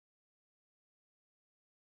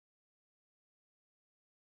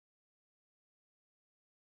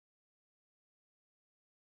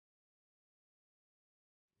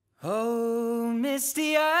Oh,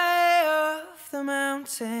 misty eye of the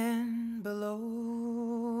mountain below,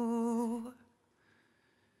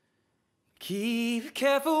 keep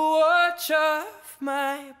careful watch of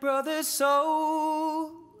my brother's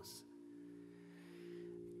souls.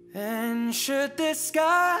 And should the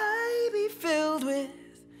sky be filled with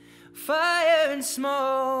fire and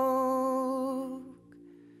smoke,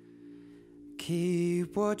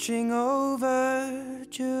 keep watching over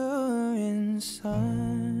during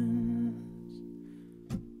suns.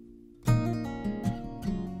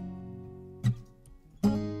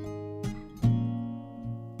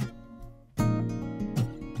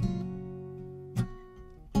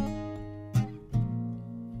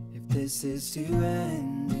 If this is to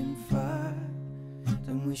end in fire,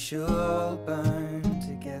 then we shall all burn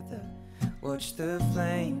together. Watch the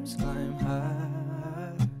flames climb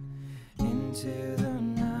high into the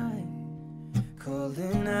night,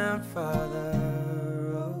 calling out, Father,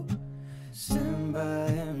 oh, stand by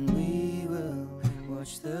and we will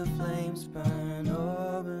watch the flames burn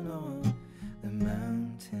open on the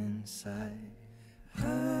mountainside.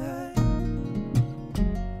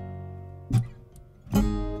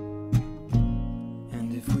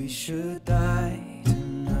 And if we should die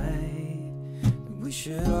tonight, we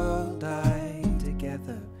should all die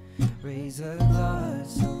together. Raise a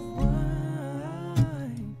glass of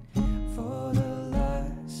wine for the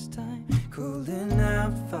last time, calling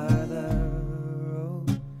out, Father, oh,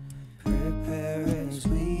 prepare as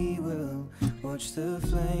we will watch the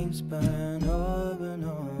flames burn open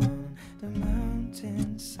on the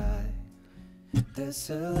mountainside.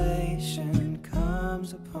 Desolation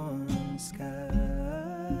comes upon the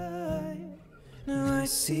sky. Now I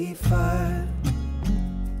see fire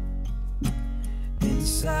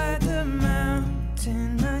inside the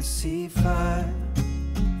mountain. I see fire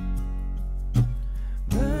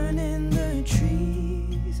burning the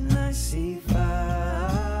trees, and I see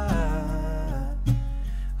fire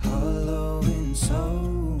hollow in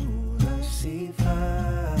soul. I see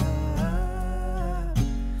fire,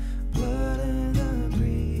 blood in the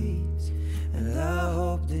breeze, and I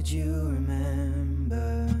hope that you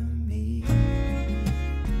remember me.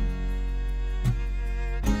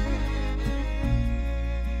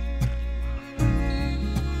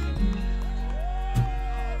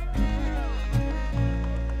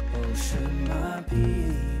 Should my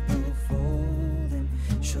people fold, and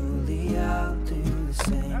surely I'll do the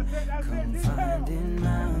same. Confined in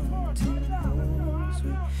mountain holes,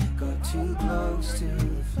 we got too close to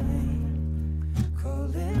the flame,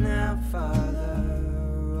 calling out, Father,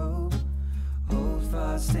 oh, hold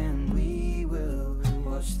fast and we will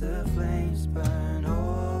watch the flames burn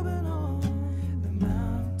open on the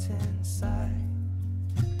mountainside.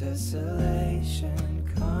 Desolation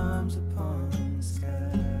comes upon the sky.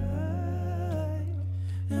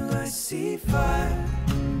 I see fire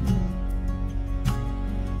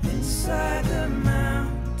inside the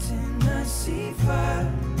mountain. I see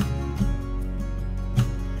fire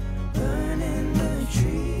burning the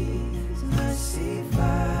trees. I see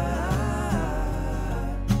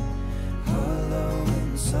fire hollow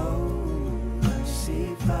in soul. I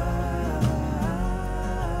see fire.